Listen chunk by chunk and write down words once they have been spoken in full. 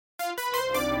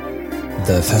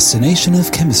The Fascination of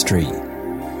Chemistry,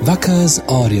 Wacker's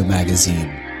audio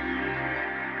magazine.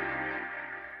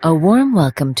 A warm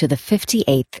welcome to the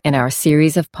 58th in our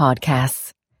series of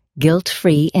podcasts,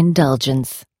 Guilt-Free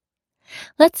Indulgence.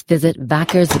 Let's visit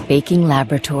Wacker's baking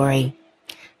laboratory.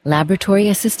 Laboratory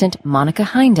assistant Monica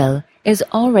Heindel is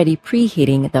already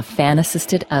preheating the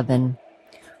fan-assisted oven.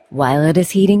 While it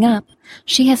is heating up,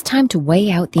 she has time to weigh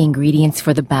out the ingredients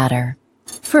for the batter.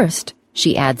 First,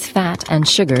 she adds fat and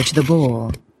sugar to the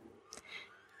bowl.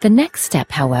 The next step,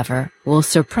 however, will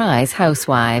surprise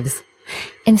housewives.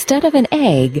 Instead of an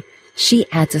egg, she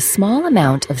adds a small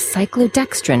amount of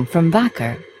cyclodextrin from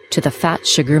Wacker to the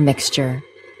fat-sugar mixture.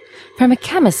 From a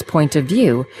chemist's point of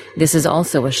view, this is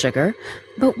also a sugar,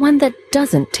 but one that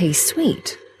doesn't taste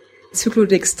sweet.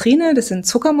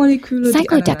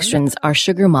 Cyclodextrins are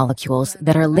sugar molecules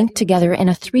that are linked together in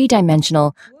a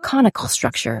three-dimensional conical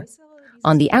structure.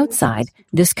 On the outside,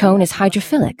 this cone is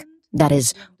hydrophilic, that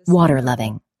is,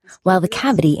 water-loving, while the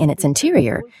cavity in its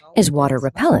interior is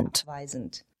water-repellent.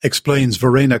 Explains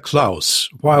Verena Klaus,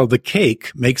 while the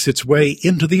cake makes its way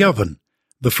into the oven.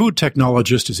 The food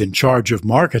technologist is in charge of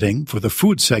marketing for the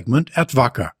food segment at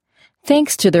Wacker.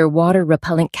 Thanks to their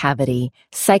water-repellent cavity,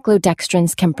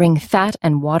 cyclodextrins can bring fat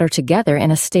and water together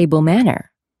in a stable manner.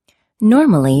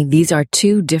 Normally, these are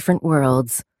two different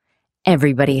worlds.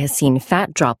 Everybody has seen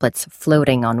fat droplets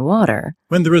floating on water.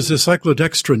 When there is a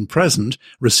cyclodextrin present,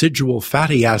 residual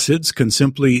fatty acids can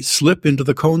simply slip into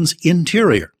the cone's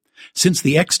interior. Since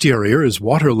the exterior is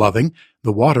water-loving,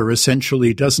 the water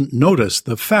essentially doesn't notice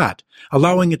the fat,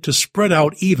 allowing it to spread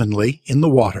out evenly in the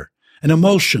water. An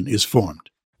emulsion is formed.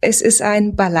 It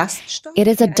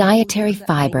is a dietary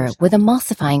fiber with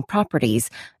emulsifying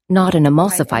properties, not an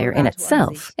emulsifier in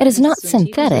itself. It is not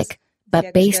synthetic,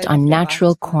 but based on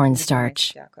natural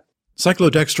cornstarch.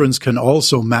 Cyclodextrins can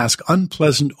also mask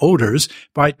unpleasant odors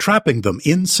by trapping them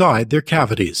inside their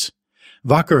cavities.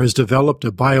 Wacker has developed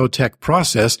a biotech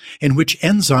process in which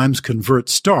enzymes convert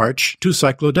starch to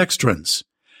cyclodextrins.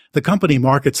 The company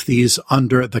markets these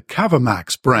under the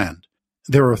Cavamax brand.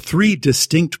 There are 3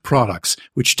 distinct products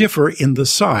which differ in the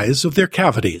size of their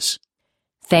cavities.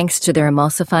 Thanks to their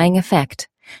emulsifying effect,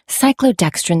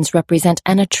 cyclodextrins represent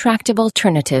an attractive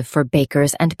alternative for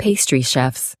bakers and pastry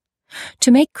chefs. To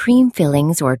make cream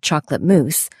fillings or chocolate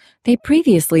mousse, they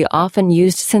previously often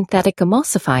used synthetic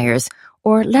emulsifiers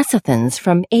or lecithins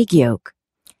from egg yolk.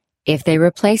 If they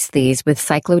replace these with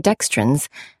cyclodextrins,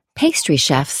 pastry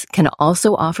chefs can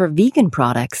also offer vegan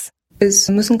products.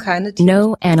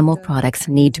 No animal products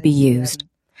need to be used.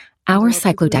 Our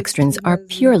cyclodextrins are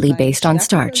purely based on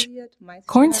starch,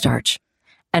 cornstarch,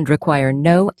 and require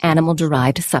no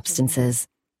animal-derived substances.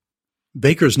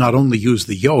 Bakers not only use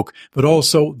the yolk, but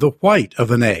also the white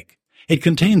of an egg. It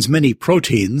contains many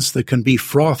proteins that can be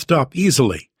frothed up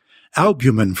easily.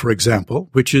 Albumin, for example,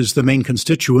 which is the main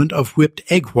constituent of whipped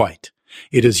egg white.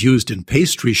 It is used in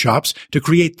pastry shops to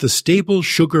create the stable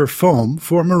sugar foam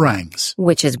for meringues.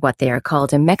 Which is what they are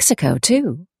called in Mexico,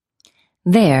 too.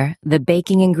 There, the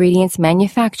baking ingredients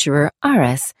manufacturer,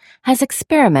 Aras, has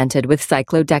experimented with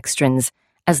cyclodextrins,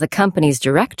 as the company's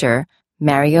director,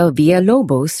 Mario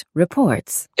Villalobos,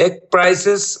 reports. Egg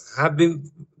prices have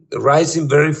been rising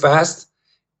very fast,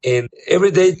 and every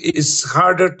day it's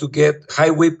harder to get high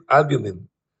whip albumin.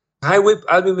 High whip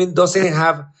albumin doesn't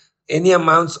have any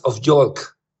amounts of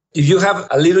yolk. If you have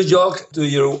a little yolk to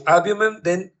your albumin,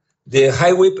 then the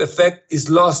high whip effect is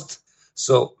lost.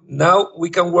 So now we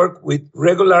can work with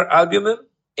regular albumin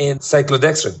and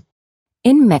cyclodextrin.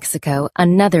 In Mexico,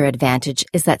 another advantage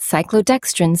is that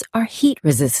cyclodextrins are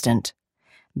heat-resistant.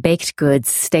 Baked goods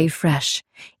stay fresh,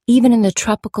 even in the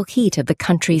tropical heat of the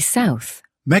country's south.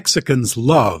 Mexicans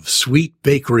love sweet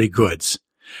bakery goods.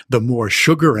 The more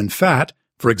sugar and fat,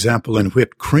 for example in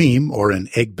whipped cream or in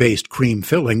egg-based cream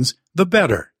fillings, the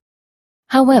better.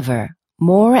 However,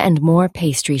 more and more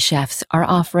pastry chefs are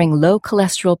offering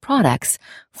low-cholesterol products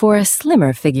for a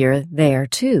slimmer figure there,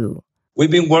 too. We've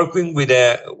been working with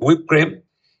a whipped cream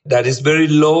that is very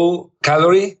low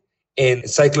calorie, and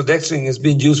cyclodextrin is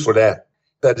being used for that.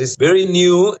 That is very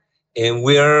new, and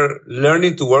we are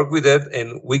learning to work with it,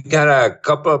 and we got a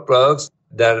couple of products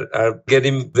that are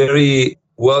getting very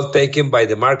well taken by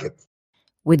the market.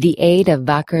 With the aid of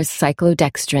Wacker's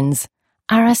cyclodextrins,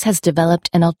 Aras has developed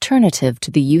an alternative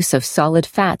to the use of solid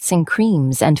fats in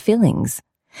creams and fillings.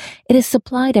 It is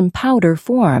supplied in powder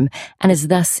form and is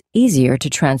thus easier to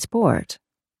transport.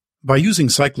 By using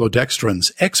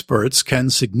cyclodextrins, experts can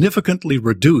significantly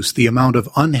reduce the amount of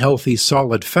unhealthy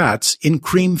solid fats in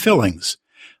cream fillings.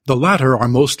 The latter are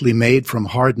mostly made from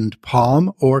hardened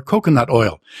palm or coconut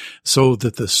oil, so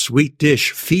that the sweet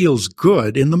dish feels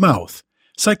good in the mouth.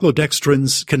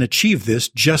 Cyclodextrins can achieve this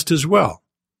just as well.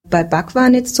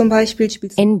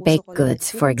 In baked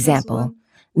goods, for example,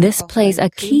 this plays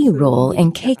a key role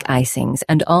in cake icings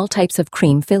and all types of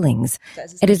cream fillings.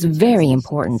 It is very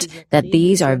important that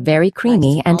these are very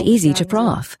creamy and easy to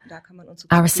froth.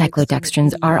 Our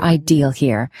cyclodextrins are ideal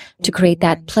here to create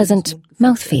that pleasant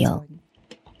mouthfeel.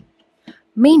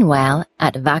 Meanwhile,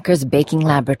 at Wacker's Baking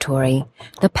Laboratory,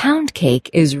 the pound cake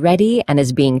is ready and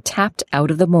is being tapped out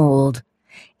of the mold.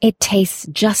 It tastes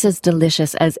just as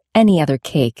delicious as any other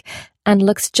cake and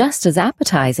looks just as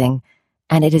appetizing.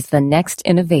 And it is the next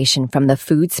innovation from the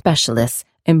food specialists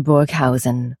in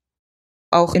Burghausen.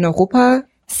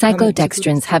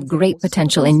 Cyclodextrins have great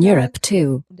potential in Europe,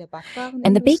 too.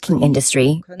 In the baking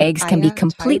industry, eggs can be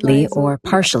completely or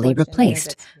partially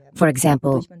replaced, for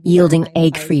example, yielding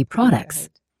egg-free products.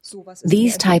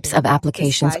 These types of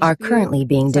applications are currently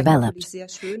being developed.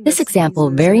 This example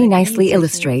very nicely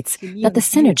illustrates that the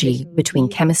synergy between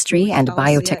chemistry and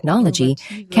biotechnology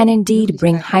can indeed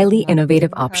bring highly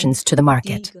innovative options to the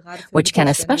market, which can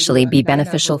especially be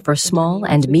beneficial for small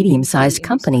and medium-sized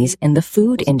companies in the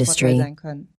food industry.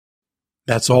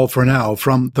 That's all for now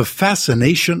from The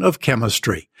Fascination of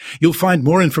Chemistry. You'll find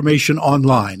more information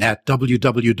online at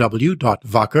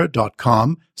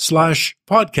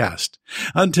www.wacker.com/podcast.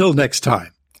 Until next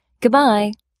time.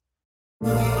 Goodbye.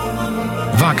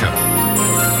 Wacker,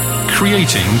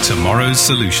 creating tomorrow's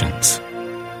solutions.